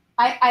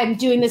 I'm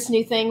doing this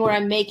new thing where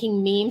I'm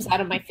making memes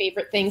out of my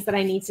favorite things that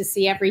I need to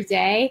see every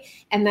day.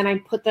 And then I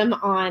put them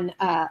on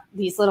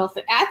these little,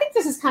 I think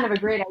this is kind of a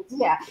great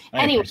idea.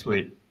 Anyway,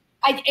 sweet.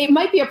 It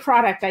might be a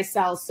product I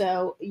sell,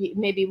 so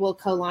maybe we'll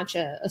co-launch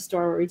a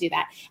store where we do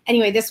that.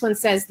 Anyway, this one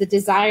says, the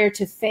desire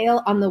to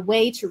fail on the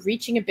way to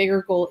reaching a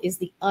bigger goal is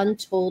the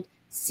untold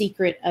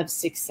secret of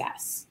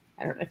success.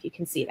 I don't know if you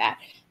can see that.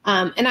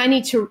 And I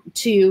need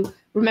to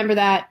remember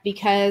that,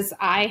 because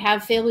I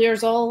have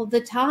failures all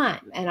the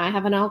time, and I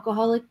have an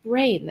alcoholic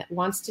brain that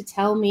wants to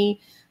tell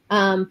me,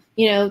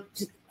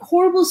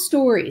 horrible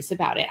stories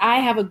about it. I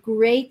have a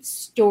great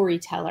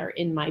storyteller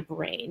in my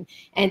brain,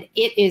 and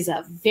it is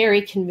a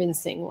very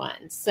convincing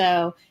one.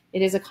 So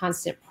it is a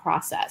constant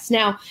process.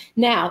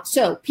 Now,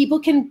 so people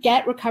can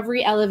get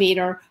Recovery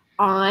Elevator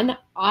on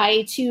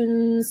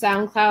iTunes,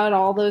 SoundCloud,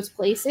 all those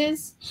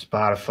places.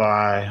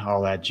 Spotify,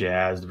 all that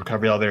jazz. The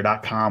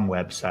recoveryelevator.com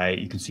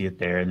website. You can see it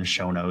there in the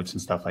show notes and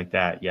stuff like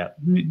that. Yeah,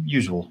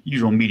 usual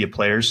media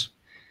players.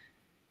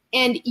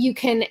 And you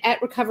can,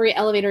 at Recovery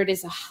Elevator, it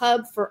is a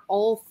hub for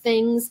all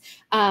things.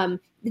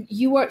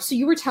 You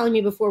were telling me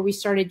before we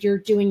started, you're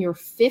doing your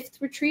 5th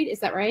retreat.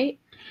 Is that right?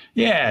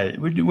 Yeah,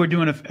 we're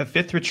doing a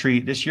 5th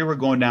retreat. This year we're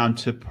going down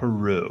to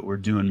Peru. We're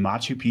doing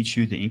Machu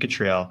Picchu, the Inca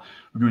Trail.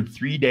 We're doing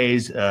 3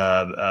 days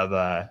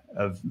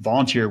of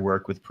volunteer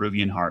work with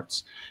Peruvian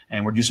Hearts.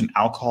 And we're doing some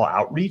alcohol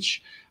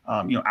outreach.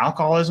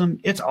 Alcoholism,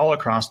 it's all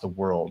across the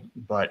world,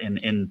 but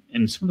in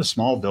some of the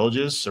small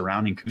villages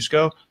surrounding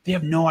Cusco, they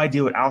have no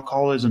idea what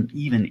alcoholism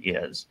even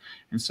is.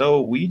 And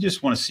so we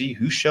just want to see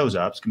who shows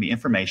up. It's going to be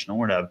informational.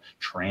 We're going to have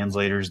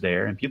translators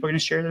there, and people are going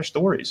to share their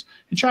stories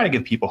and try to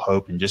give people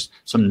hope and just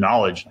some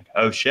knowledge, like,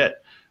 oh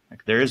shit,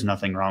 like there is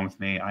nothing wrong with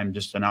me. I'm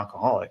just an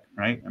alcoholic,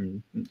 right?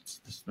 And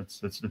it's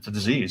a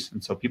disease.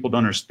 And so people don't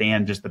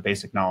understand just the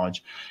basic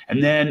knowledge.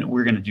 And then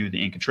we're going to do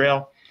the Inca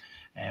Trail.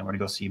 And we're going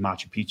to go see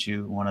Machu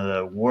Picchu, one of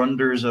the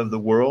wonders of the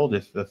world.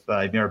 If you've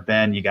never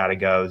been, you got to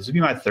go. This will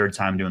be my 3rd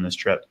time doing this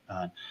trip.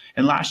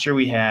 And last year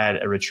we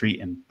had a retreat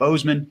in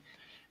Bozeman.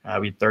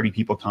 We had 30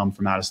 people come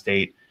from out of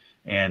state.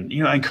 And,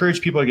 I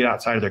encourage people to get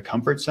outside of their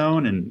comfort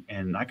zone.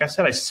 And like I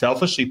said, I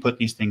selfishly put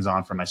these things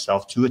on for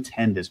myself to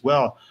attend as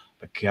well.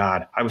 But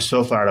God, I was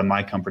so far out of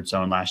my comfort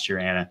zone last year,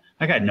 Anna.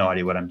 I got no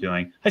idea what I'm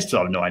doing. I still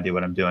have no idea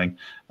what I'm doing.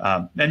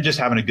 And just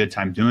having a good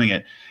time doing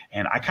it.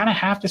 And I kind of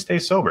have to stay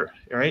sober,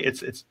 right?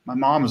 It's my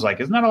mom was like,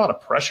 isn't that a lot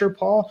of pressure,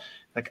 Paul?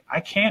 Like, I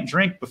can't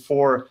drink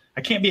before.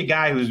 I can't be a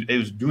guy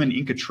who's doing the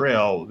Inca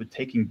Trail,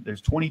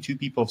 there's 22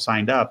 people have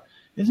signed up.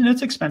 It's an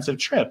expensive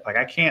trip. Like,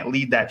 I can't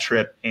lead that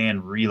trip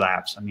and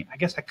relapse. I mean, I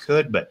guess I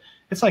could, but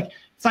it's not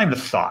even a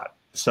thought.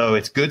 So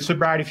it's good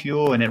sobriety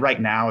fuel. And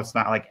right now it's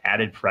not like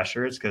added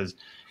pressure. It's because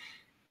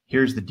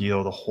here's the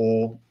deal. The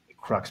whole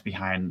crux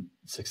behind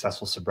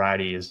successful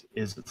sobriety is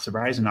that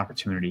sobriety is an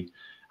opportunity.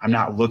 I'm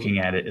not looking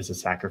at it as a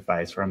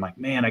sacrifice where I'm like,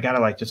 man, I got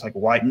to just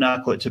white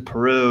knuckle it to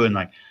Peru. And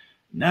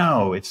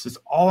no, it's just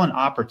all an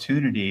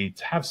opportunity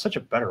to have such a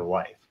better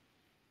life.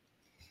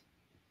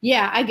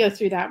 Yeah, I go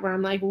through that where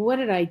I'm like, what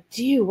did I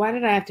do? Why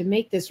did I have to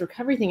make this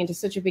recovery thing into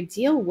such a big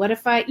deal? What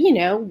if I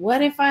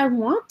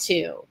want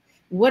to?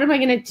 What am I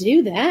going to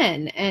do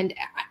then? And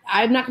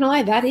I'm not going to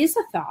lie, that is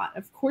a thought.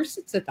 Of course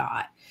it's a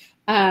thought.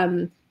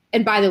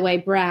 And by the way,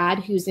 Brad,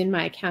 who's in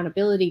my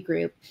accountability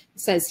group,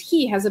 says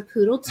he has a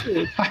poodle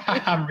too.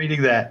 I'm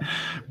reading that.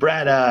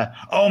 Brad,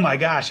 oh my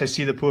gosh, I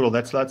see the poodle.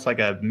 That's like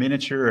a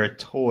miniature or a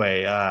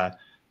toy.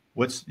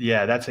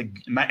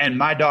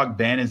 My dog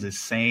Ben is the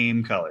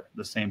same color.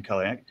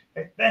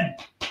 Hey, Ben,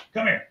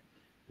 come here.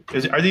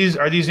 Are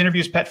these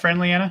interviews pet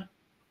friendly, Anna?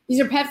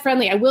 These are pet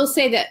friendly. I will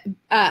say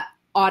that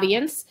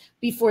audience,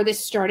 before this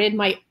started,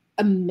 my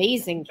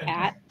amazing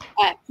cat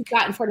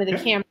got in front of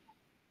the camera.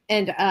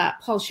 And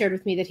Paul shared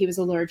with me that he was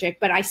allergic,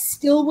 but I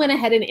still went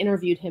ahead and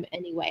interviewed him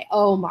anyway.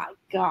 Oh my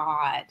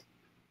God.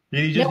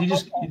 He's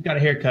got a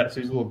haircut, so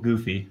he's a little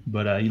goofy,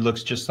 but he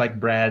looks just like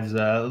Brad's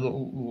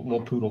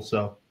little poodle.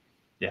 So,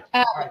 yeah.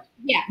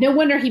 Yeah. No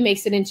wonder he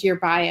makes it into your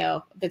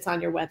bio that's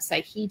on your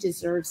website. He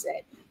deserves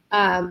it.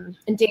 And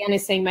Dan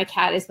is saying my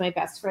cat is my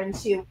best friend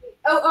too.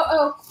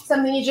 Oh!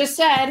 Something you just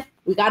said.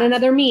 We got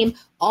another meme.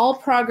 All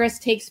progress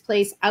takes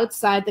place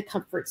outside the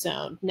comfort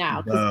zone.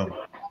 Now,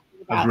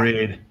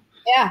 agreed.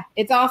 Yeah,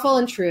 it's awful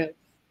and true.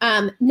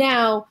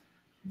 Now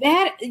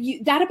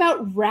that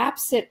about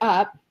wraps it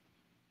up.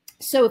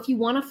 So if you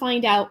want to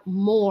find out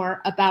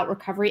more about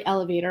Recovery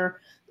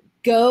Elevator,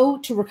 go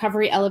to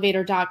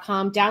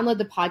recoveryelevator.com, download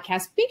the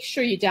podcast. Make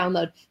sure you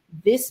download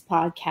this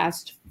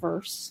podcast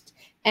first.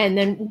 And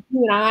then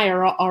you and I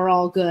are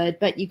all good.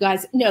 But you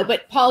guys, no,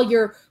 but Paul,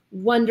 you're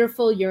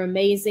wonderful. You're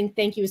amazing.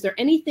 Thank you. Is there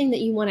anything that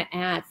you want to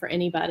add for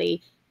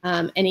anybody?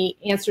 Any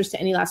answers to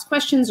any last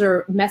questions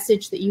or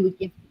message that you would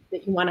give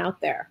that you want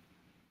out there?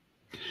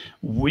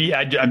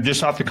 I'm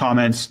just off the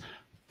comments.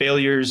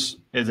 Failures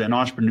as an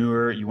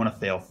entrepreneur, you want to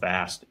fail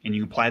fast, and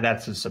you apply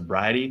that to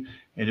sobriety,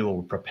 and it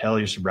will propel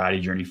your sobriety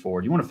journey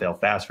forward. You want to fail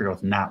fast, figure out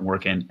what's not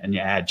working, and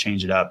you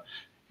change it up.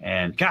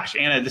 And gosh,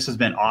 Anna, this has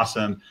been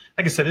awesome.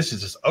 Like I said, this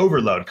is just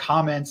overload.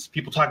 Comments,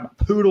 people talking about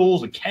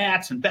poodles and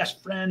cats and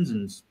best friends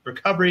and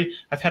recovery.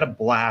 I've had a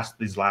blast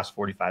these last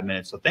 45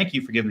 minutes. So thank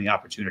you for giving me the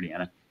opportunity,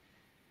 Anna.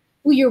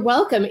 Well, you're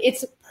welcome.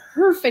 It's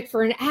perfect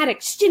for an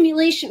addict.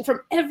 Stimulation from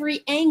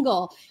every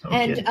angle.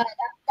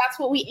 That's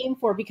what we aim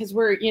for, because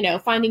we're,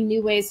 finding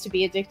new ways to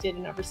be addicted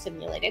and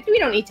overstimulated. We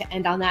don't need to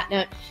end on that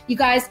note. You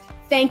guys,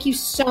 thank you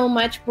so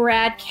much,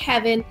 Brad,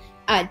 Kevin,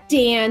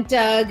 Dan,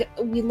 Doug.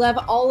 We love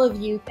all of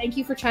you. Thank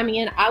you for chiming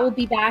in. I will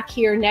be back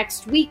here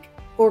next week,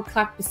 4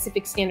 o'clock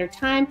Pacific Standard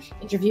Time,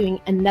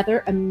 interviewing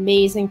another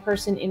amazing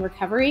person in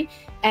recovery.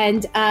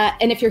 And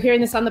if you're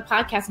hearing this on the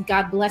podcast,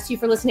 God bless you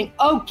for listening.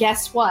 Oh,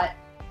 guess what?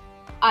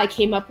 I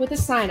came up with a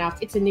sign off.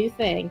 It's a new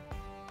thing.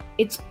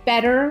 It's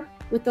better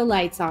with the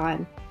lights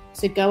on.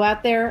 So go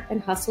out there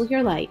and hustle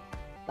your light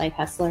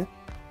hustler.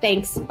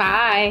 Thanks.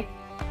 Bye.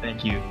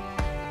 Thank you.